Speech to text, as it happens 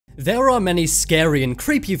There are many scary and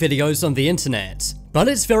creepy videos on the internet, but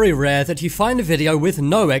it's very rare that you find a video with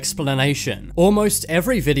no explanation. Almost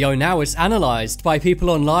every video now is analysed by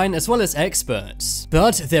people online as well as experts.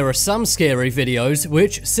 But there are some scary videos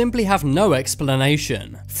which simply have no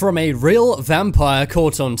explanation. From a real vampire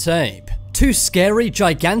caught on tape, to scary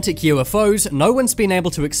gigantic UFOs no one's been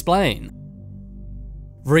able to explain.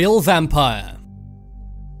 Real vampire.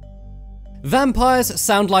 Vampires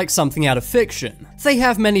sound like something out of fiction. They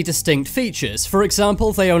have many distinct features. For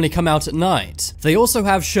example, they only come out at night. They also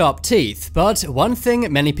have sharp teeth, but one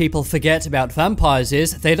thing many people forget about vampires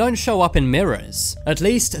is they don't show up in mirrors. At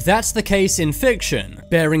least that's the case in fiction.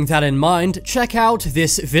 Bearing that in mind, check out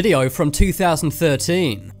this video from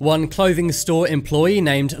 2013. One clothing store employee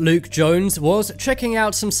named Luke Jones was checking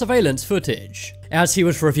out some surveillance footage. As he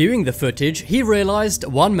was reviewing the footage, he realized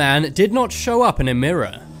one man did not show up in a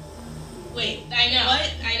mirror. Wait, I know.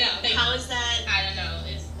 What? I know. Like, how is that? I don't know.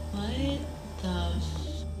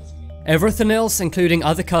 Everything else, including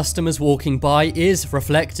other customers walking by, is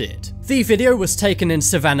reflected. The video was taken in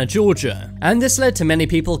Savannah, Georgia, and this led to many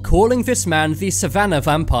people calling this man the Savannah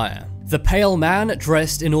Vampire. The pale man,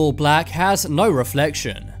 dressed in all black, has no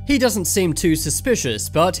reflection. He doesn't seem too suspicious,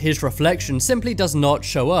 but his reflection simply does not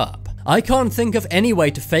show up. I can't think of any way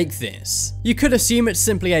to fake this. You could assume it's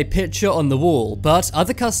simply a picture on the wall, but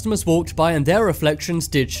other customers walked by and their reflections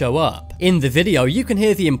did show up. In the video, you can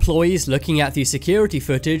hear the employees looking at the security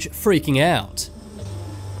footage freaking out.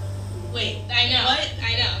 Wait, I know. What?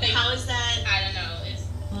 I know. Like, how is that? I don't know. It's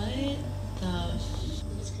crazy.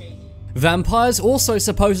 Vampires also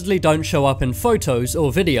supposedly don't show up in photos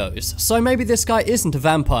or videos, so maybe this guy isn't a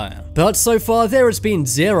vampire. But so far there has been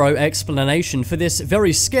zero explanation for this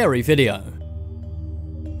very scary video.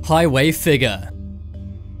 Highway figure.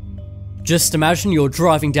 Just imagine you're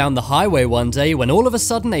driving down the highway one day when all of a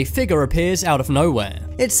sudden a figure appears out of nowhere.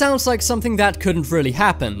 It sounds like something that couldn't really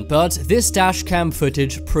happen, but this dashcam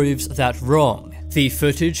footage proves that wrong. The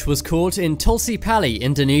footage was caught in Tulsi Pali,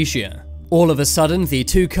 Indonesia. All of a sudden, the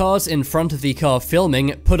two cars in front of the car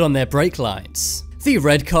filming put on their brake lights. The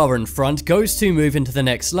red car in front goes to move into the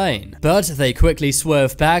next lane, but they quickly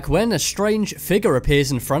swerve back when a strange figure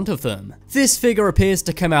appears in front of them. This figure appears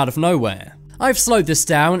to come out of nowhere. I've slowed this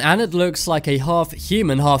down and it looks like a half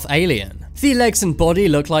human, half alien. The legs and body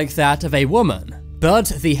look like that of a woman, but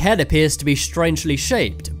the head appears to be strangely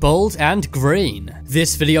shaped, bold and green.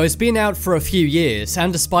 This video has been out for a few years,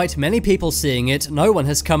 and despite many people seeing it, no one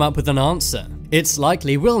has come up with an answer. It's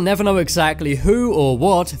likely we'll never know exactly who or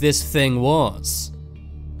what this thing was.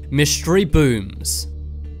 Mystery booms.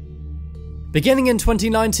 Beginning in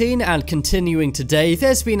 2019 and continuing today,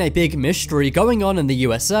 there's been a big mystery going on in the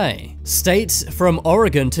USA. States from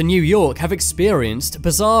Oregon to New York have experienced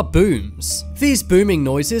bizarre booms. These booming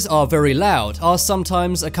noises are very loud, are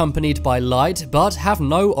sometimes accompanied by light, but have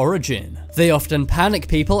no origin. They often panic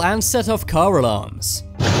people and set off car alarms.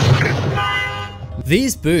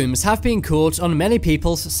 These booms have been caught on many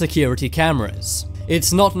people's security cameras.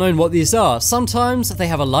 It's not known what these are. Sometimes they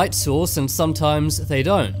have a light source and sometimes they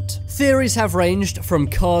don't. Theories have ranged from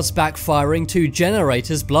cars backfiring to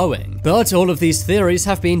generators blowing, but all of these theories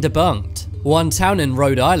have been debunked. One town in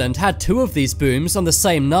Rhode Island had two of these booms on the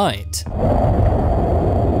same night.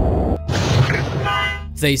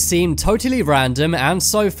 They seem totally random, and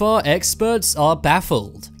so far experts are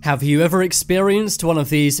baffled. Have you ever experienced one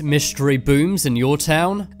of these mystery booms in your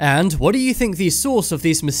town? And what do you think the source of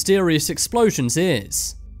these mysterious explosions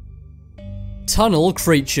is? Tunnel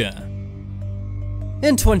creature.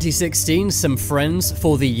 In 2016, some friends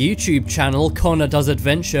for the YouTube channel Connor Does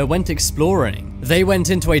Adventure went exploring. They went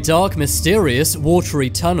into a dark, mysterious, watery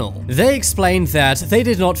tunnel. They explained that they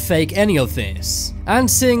did not fake any of this. And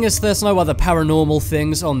seeing as there's no other paranormal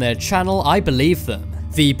things on their channel, I believe them.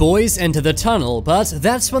 The boys enter the tunnel, but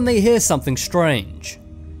that's when they hear something strange.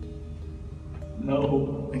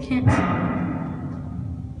 No, I can't.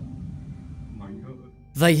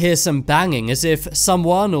 They hear some banging as if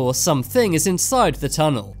someone or something is inside the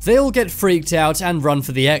tunnel. They all get freaked out and run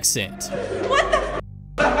for the exit. What the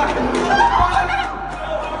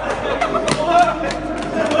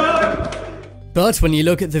But when you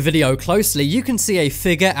look at the video closely, you can see a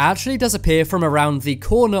figure actually does appear from around the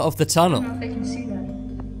corner of the tunnel. I don't know if I can see that.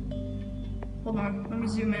 Hold on, let me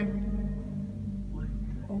zoom in.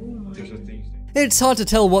 Oh my. It's hard to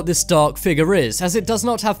tell what this dark figure is, as it does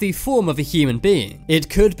not have the form of a human being. It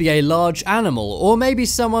could be a large animal, or maybe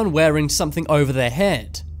someone wearing something over their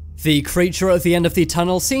head. The creature at the end of the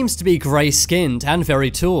tunnel seems to be grey-skinned and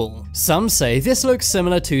very tall. Some say this looks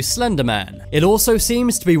similar to Slender Man. It also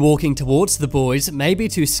seems to be walking towards the boys, maybe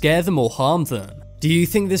to scare them or harm them. Do you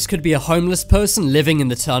think this could be a homeless person living in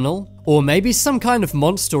the tunnel? Or maybe some kind of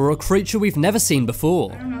monster or creature we've never seen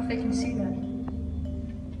before? I don't know if they can see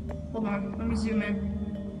that. Hold on, let me zoom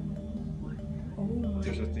in. Oh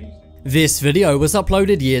my. This video was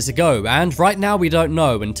uploaded years ago, and right now we don't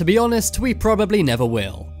know, and to be honest, we probably never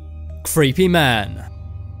will. Creepy man.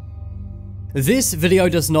 This video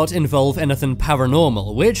does not involve anything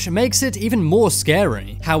paranormal, which makes it even more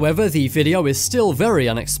scary. However, the video is still very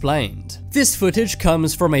unexplained. This footage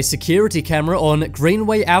comes from a security camera on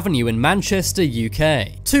Greenway Avenue in Manchester,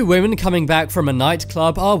 UK. Two women coming back from a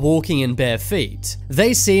nightclub are walking in bare feet.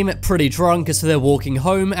 They seem pretty drunk as they're walking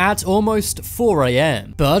home at almost 4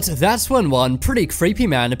 AM. But that's when one pretty creepy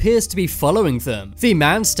man appears to be following them. The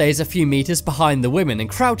man stays a few meters behind the women and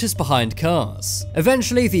crouches behind cars.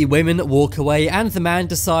 Eventually, the women walk away and the man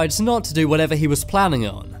decides not to do whatever he was planning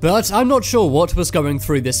on. But I'm not sure what was going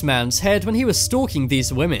through this man's head when he was stalking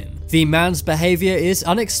these women. The man's behavior is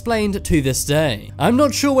unexplained to this day. I'm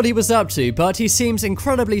not sure what he was up to, but he seems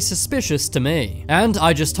incredibly suspicious to me. And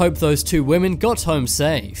I just hope those two women got home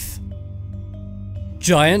safe.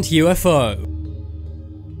 Giant UFO.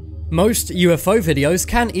 Most UFO videos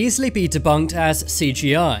can easily be debunked as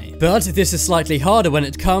CGI, but this is slightly harder when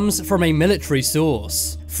it comes from a military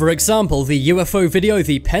source. For example, the UFO video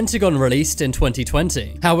the Pentagon released in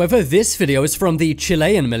 2020. However, this video is from the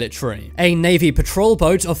Chilean military. A Navy patrol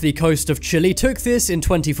boat off the coast of Chile took this in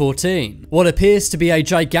 2014. What appears to be a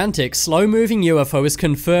gigantic, slow-moving UFO is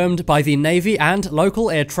confirmed by the Navy and local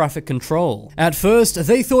air traffic control. At first,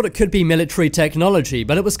 they thought it could be military technology,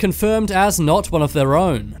 but it was confirmed as not one of their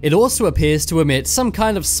own. It also appears to emit some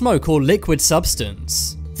kind of smoke or liquid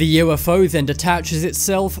substance. The UFO then detaches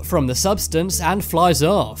itself from the substance and flies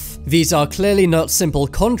off. These are clearly not simple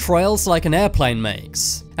contrails like an airplane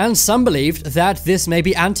makes. And some believed that this may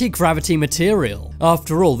be anti-gravity material.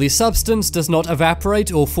 After all, the substance does not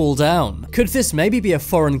evaporate or fall down. Could this maybe be a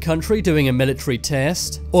foreign country doing a military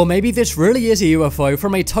test? Or maybe this really is a UFO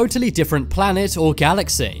from a totally different planet or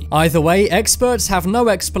galaxy. Either way, experts have no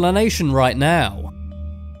explanation right now.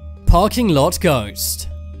 Parking lot ghost.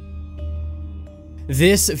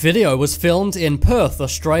 This video was filmed in Perth,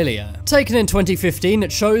 Australia. Taken in 2015,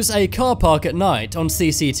 it shows a car park at night on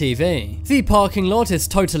CCTV. The parking lot is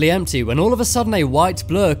totally empty when all of a sudden a white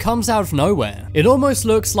blur comes out of nowhere. It almost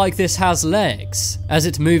looks like this has legs. As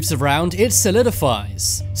it moves around, it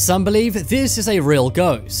solidifies. Some believe this is a real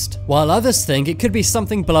ghost, while others think it could be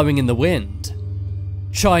something blowing in the wind.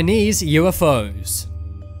 Chinese UFOs.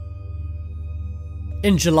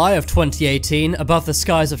 In July of 2018, above the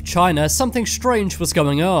skies of China, something strange was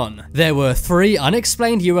going on. There were 3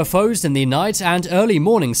 unexplained UFOs in the night and early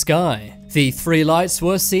morning sky. The 3 lights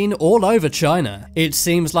were seen all over China. It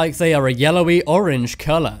seems like they are a yellowy orange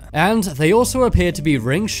color, and they also appear to be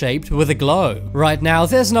ring-shaped with a glow. Right now,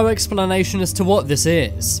 there's no explanation as to what this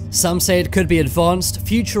is. Some say it could be advanced,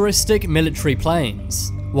 futuristic military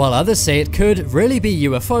planes, while others say it could really be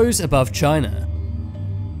UFOs above China.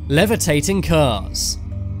 Levitating cars.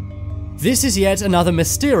 This is yet another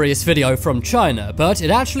mysterious video from China, but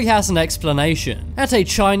it actually has an explanation. At a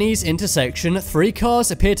Chinese intersection, 3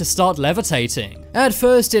 cars appear to start levitating. At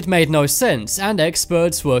first, it made no sense, and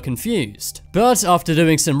experts were confused. But after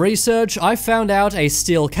doing some research, I found out a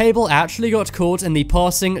steel cable actually got caught in the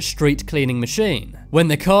passing street cleaning machine. When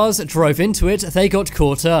the cars drove into it, they got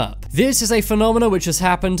caught up. This is a phenomenon which has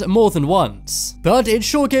happened more than once, but it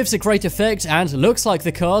sure gives a great effect and looks like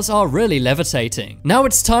the cars are really levitating. Now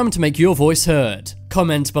it's time to make your voice heard.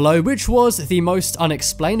 Comment below which was the most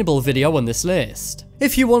unexplainable video on this list.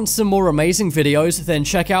 If you want some more amazing videos, then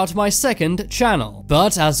check out my second channel.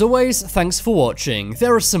 But as always, thanks for watching.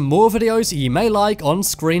 There are some more videos you may like on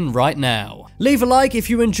screen right now. Leave a like if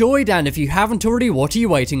you enjoyed, and if you haven't already, what are you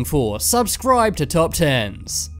waiting for? Subscribe to Top 10s.